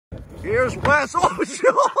Here's Wes. Oh, shit.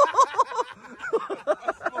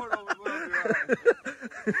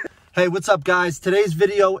 Hey, what's up, guys? Today's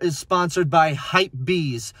video is sponsored by Hype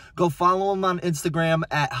Bees. Go follow them on Instagram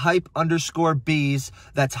at hype_bees.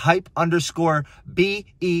 That's hype_BEES,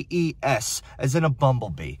 as in a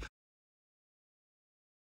bumblebee.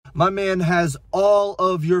 My man has all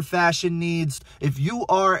of your fashion needs. If you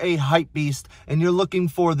are a hype beast and you're looking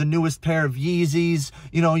for the newest pair of Yeezys,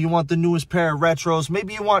 you know, you want the newest pair of retros,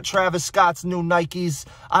 maybe you want Travis Scott's new Nikes,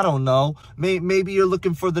 I don't know. Maybe you're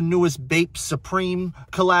looking for the newest Bape Supreme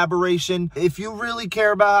collaboration. If you really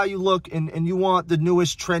care about how you look and you want the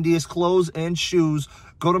newest, trendiest clothes and shoes,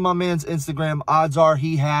 go to my man's Instagram. Odds are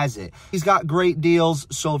he has it. He's got great deals.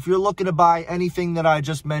 So if you're looking to buy anything that I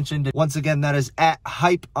just mentioned, once again, that is at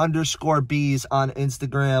hype_bees on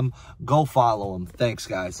Instagram. Go follow him. Thanks,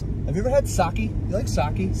 guys. Have you ever had sake? You like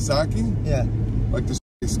sake? Sake? Yeah. Like the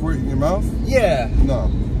squirt in your mouth? Yeah. No.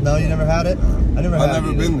 No, you never had it? No. I've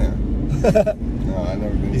never been there. No, I've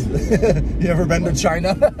never been there. You ever been to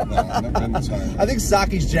China? No, I've never been to China. I think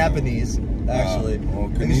sake's Japanese, actually.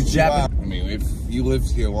 Well, I mean, if you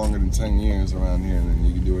lived here longer than 10 years around here, then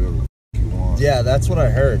you can do whatever the you want. Yeah, that's what I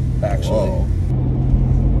heard, actually.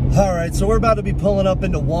 Whoa. All right, so we're about to be pulling up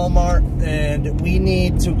into Walmart, and we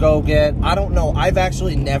need to go get, I don't know, I've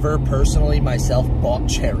actually never personally myself bought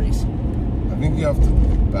cherries. I think you have to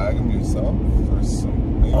bag them yourself or something.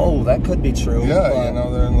 Oh, that could be true. Yeah, but, you know,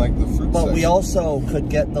 they're in like the fruit section. We also could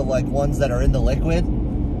get the like ones that are in the liquid.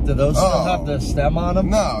 Do those still have the stem on them?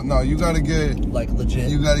 No, you gotta get like legit.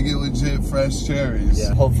 You gotta get legit fresh cherries.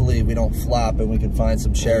 Yeah. Hopefully we don't flop and we can find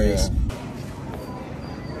some cherries. Yeah.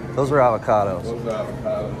 Those are avocados. Those are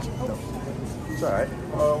avocados. It's all right. Do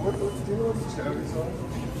you know what the cherries are?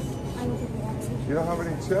 You don't have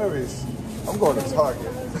any cherries? I'm going to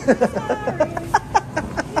Target.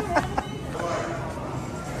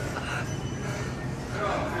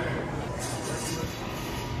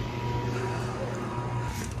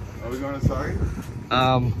 Are we going to Target?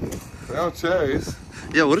 They don't cherries.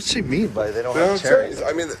 Yeah, what does she mean by they don't have cherries?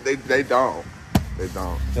 I mean, they don't. They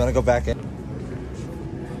don't. You want to go back in?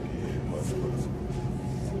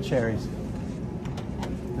 Cherries.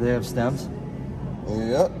 Do they have stems?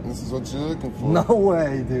 Yeah, this is what you're looking for. No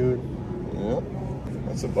way, dude. Yeah,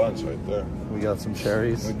 that's a bunch right there. We got some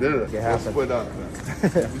cherries. We did it. Let's split up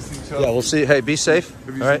then. Yeah, we'll see. Hey, be safe.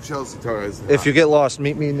 If you all right. see Chelsea toys. If you get lost,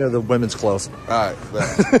 meet me near the women's clothes. All right.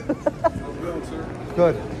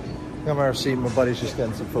 Good. Got my receipt. My buddy's just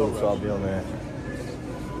getting some food, so I'll be on there.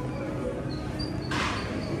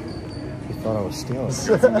 He thought I was stealing.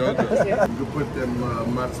 You can put them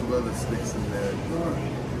mozzarella sticks in there. All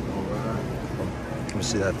right. Let me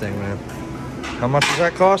see that thing, man. How much does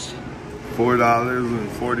that cost?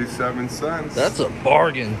 $4.47. That's a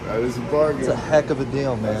bargain. That is a bargain. It's a heck of a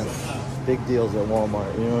deal, man. Big deals at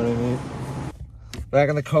Walmart, you know what I mean? Back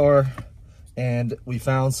in the car, and we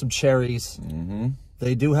found some cherries. Mm-hmm.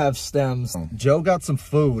 They do have stems. Joe got some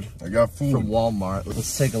food. I got food from Walmart.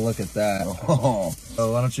 Let's take a look at that. Oh,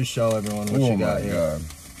 why don't you show everyone what you got here? God.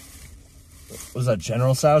 What was that,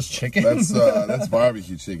 General Tso's chicken? That's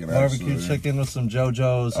barbecue chicken, Barbecue chicken with some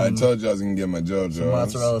JoJo's. I told you I was going to get my JoJo's. Some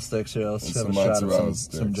mozzarella sticks here. Let's have a shot of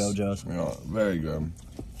some JoJo's. Yeah, very good.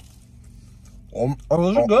 Oh,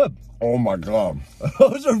 those are good. Oh, my God.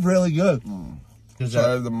 Those are really good.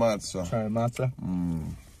 Try the matzah. Try the matzah?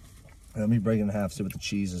 Let me break it in half, see what the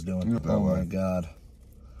cheese is doing. Oh, my God.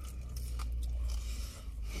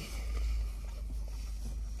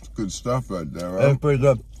 It's good stuff right there, right? That's pretty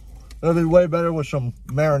good. It'll be way better with some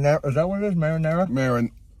marinara. Is that what it is? Marinara?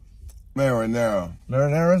 Marinara.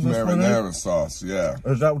 Marinara? Is this marinara sauce, yeah.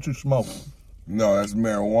 Or is that what you smoke? No, that's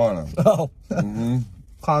marijuana. Oh.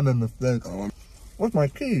 Common mistake. What's my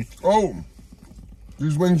keys? Oh.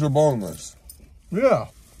 These wings are boneless. Yeah.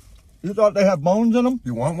 You thought they had bones in them?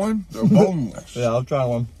 You want one? They're boneless. Yeah, I'll try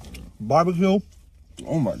one. Barbecue.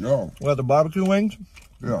 Oh, my God. We got the barbecue wings.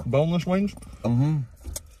 Yeah. Boneless wings.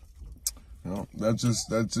 You know, that just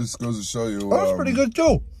goes to show you. That's pretty good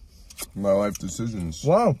too. My life decisions.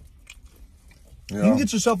 Wow. You can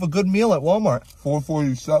get yourself a good meal at Walmart.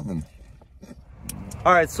 $4.47.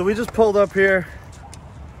 All right, so we just pulled up here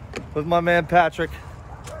with my man Patrick.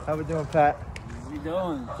 How we doing, Pat? How we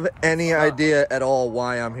doing? Have any idea at all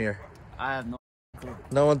why I'm here? I have no clue.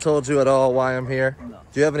 No one told you at all why I'm here? No.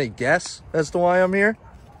 Do you have any guess as to why I'm here?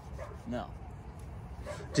 No.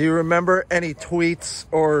 Do you remember any tweets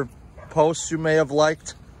or posts you may have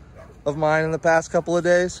liked of mine in the past couple of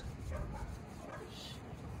days?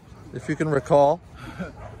 If you can recall.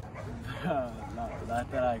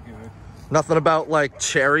 Not that I could. Nothing about like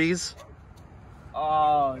cherries? Oh,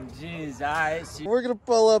 Oh, jeez. All right. We're gonna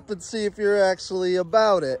pull up and see if you're actually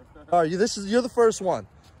about it. All right, you're the first one.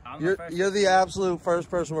 You're the absolute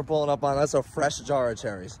first person we're pulling up on. That's a fresh jar of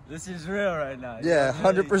cherries. This is real right now. Yeah,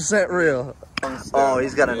 100% real. Oh,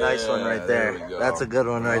 he's got a nice one right there. That's a good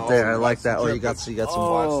one right there. I like that. Oh, you got some. Let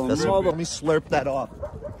me slurp that off.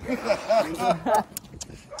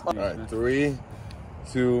 All right, 3,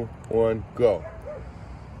 2, 1, go.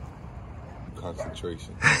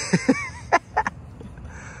 Concentration.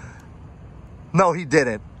 No, he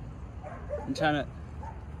didn't. I'm trying to.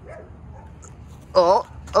 Oh,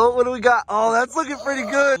 what do we got? Oh, that's looking pretty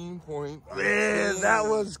good. Point. Man, that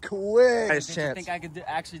was quick. Nice chance. You think I could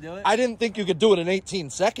actually do it? I didn't think you could do it in 18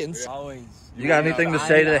 seconds. Always. You got anything to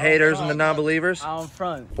say to the haters and the non-believers? I'm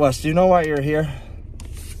front. Wes, do you know why you're here?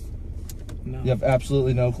 No. You have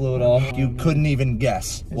absolutely no clue at all. You couldn't even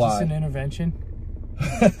guess why. Is this an intervention?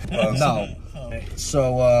 No. Okay.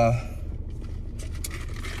 So, all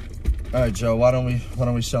right, Joe. Why don't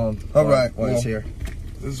we show him? All right. Why he's here?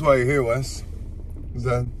 This is why you're here, Wes. Does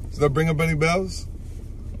that bring up any bells?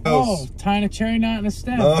 Oh, tying a cherry knot in a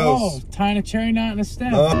stem. No. Oh, tying a cherry knot in a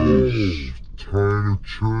stem. Oh.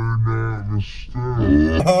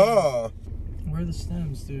 Where are the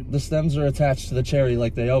stems, dude? The stems are attached to the cherry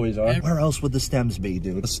like they always are. Where else would the stems be,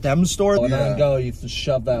 dude? The stem store? Yeah. And then go, you have to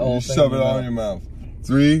shove that whole thing. Shove it all in your mouth.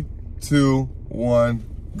 3, 2, 1,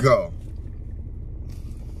 go.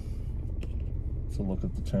 It's a look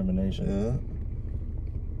of determination. Yeah.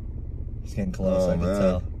 He's getting close, I can man.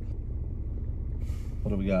 tell.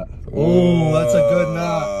 What do we got? Ooh, Ooh, that's a good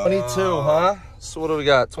knot. 22, huh? So what do we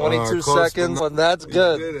got? 22 close seconds, to and that's did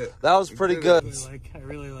good. it. That was pretty good. I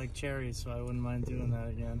really like cherries, so I wouldn't mind doing that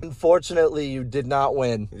again. Unfortunately, you did not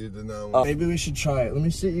win. You did not win. Maybe we should try it. Let me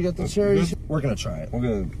see. You got the cherries? We're gonna try it. We're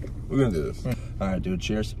gonna do this. All right, dude.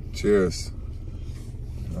 Cheers. Cheers.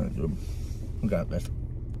 All right, dude. We got this.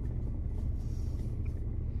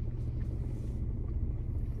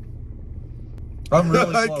 I'm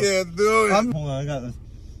really I close. can't do it. Hold on, I got this.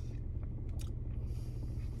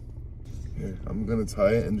 Here, I'm gonna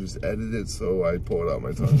tie it and just edit it so I pull it out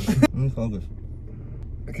my tongue. Focus.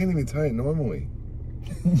 I can't even tie it normally.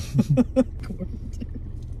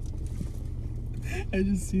 I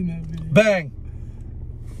just seen that video. Bang!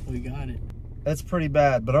 We got it. That's pretty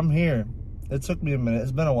bad, but I'm here. It took me a minute.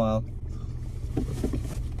 It's been a while.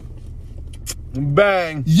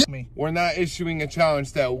 Bang! Yeah. Me. We're not issuing a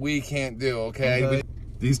challenge that we can't do, okay?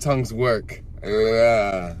 These tongues work.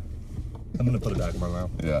 Yeah. I'm gonna put it back in my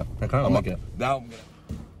mouth. Yeah. I kind of like it. Now I'm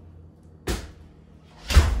gonna...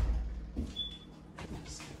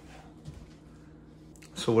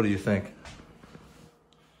 So what do you think?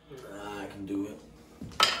 I can do it.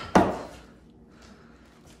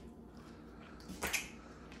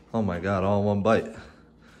 Oh my God, all in one bite.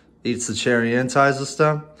 Eats the cherry and ties the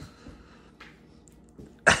stem.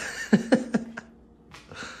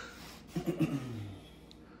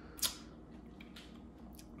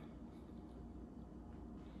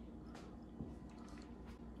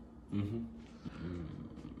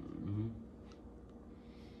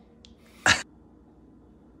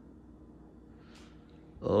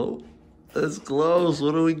 Oh, that's close.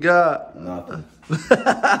 What do we got? Nothing. Look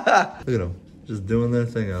at them, just doing their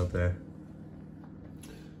thing out there.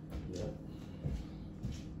 Yep.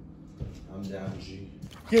 I'm down, G.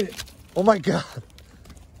 Get it. Oh my God.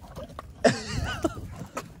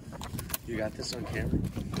 You got this on camera?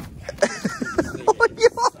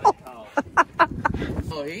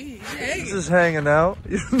 Oh, he's hanging. He's just hanging out.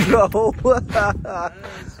 You know.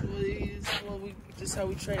 Just how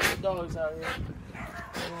we train the dogs out here.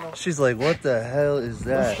 She's like, what the hell is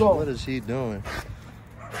that? What is he doing?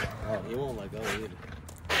 Oh, he won't let go either.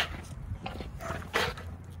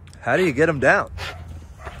 How do you get him down?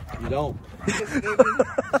 You don't.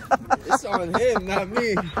 It's on him, not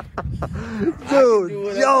me.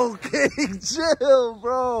 Dude, yo, King, chill,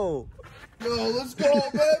 bro. Yo, let's go,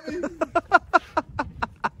 baby.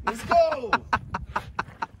 Let's go.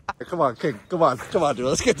 Come on, King. Come on, dude.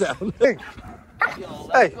 Let's get down. King. Yo,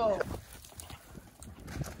 Hey. go.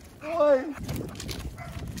 Boy.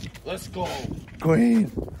 Let's go.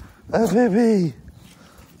 Queen. Baby.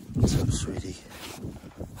 What's up, sweetie?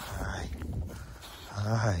 Hi.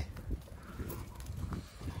 Hi.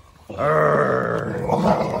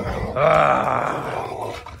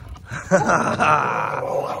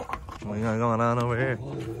 What we got going on over here?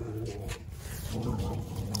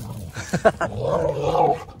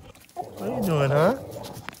 What are you doing, huh?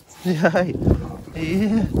 Yeah.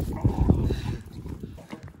 Yeah.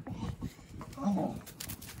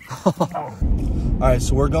 All right,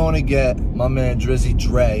 so we're going to get my man Drizzy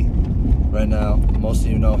Dre right now. Most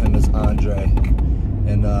of you know him as Andre.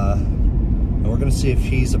 And we're gonna see if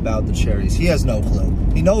he's about the cherries. He has no clue.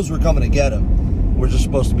 He knows we're coming to get him. We're just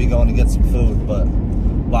supposed to be going to get some food, but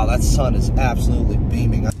wow, that sun is absolutely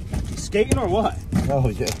beaming. Skating or what? Oh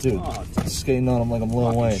yeah, dude. Oh, skating on him like I'm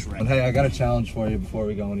Lil Wayne. Shrek. But hey, I got a challenge for you before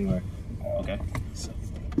we go anywhere. Okay. So,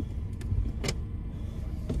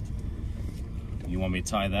 you want me to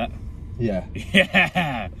tie that? Yeah.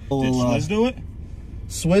 Yeah. Did Swizz do it?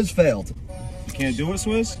 Swizz failed. You can't do it,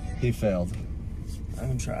 Swizz? He failed. I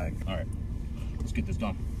haven't tried. All right. Let's get this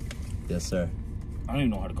done. Yes, sir. I don't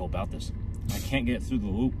even know how to go about this. I can't get through the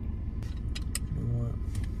loop. You know what?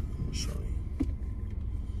 I'll show you.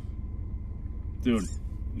 Dude,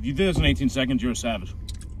 if you did this in 18 seconds, you're a savage.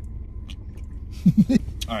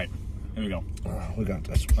 All right. Here we go. We got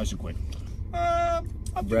this. Nice and quick.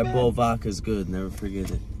 Red Bull vodka is good. Never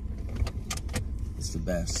forget it. It's the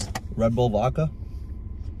best. Red Bull vodka?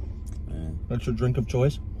 Man. That's your drink of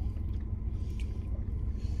choice?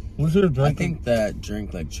 What's your drink? I think that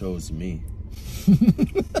drink like chose me.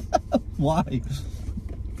 Why?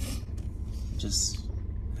 Just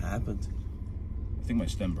happened. I think my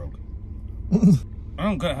stem broke. I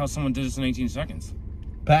don't get how someone did this in 18 seconds.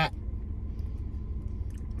 Pat.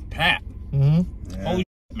 Pat. Mm-hmm. Yeah. Holy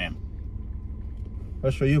shit, man.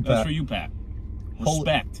 That's for you, Pat. That's for you, Pat.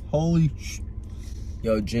 Respect. Holy sh...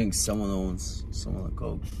 Yo, Jinx, someone owns some of the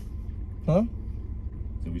coke. Huh?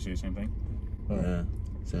 Did we say the same thing? Yeah,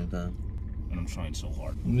 same time. And I'm trying so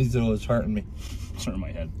hard. These are what's hurting me. It's hurting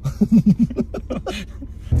my head.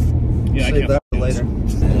 Yeah, I Save can't. that for later.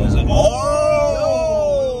 Oh!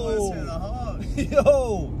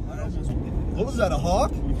 Yo! What was that, a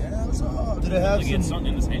hawk? Yeah, it was a hawk. Did it have Like he had something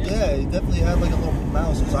in his hand. Yeah, he definitely had like a little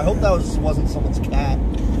mouse. So I hope that wasn't someone's cat.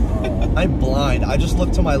 I'm blind. I just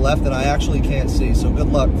looked to my left and I actually can't see. So good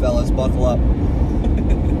luck, fellas. Buckle up.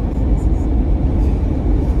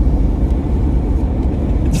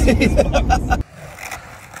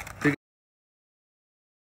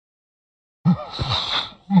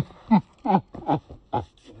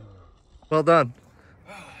 Well done.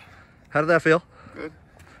 How did that feel? Good.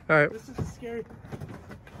 All right. This is scary.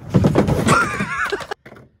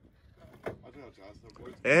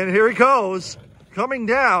 And here he goes, coming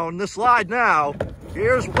down the slide now.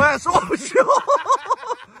 Here's Wes. Oh, shit.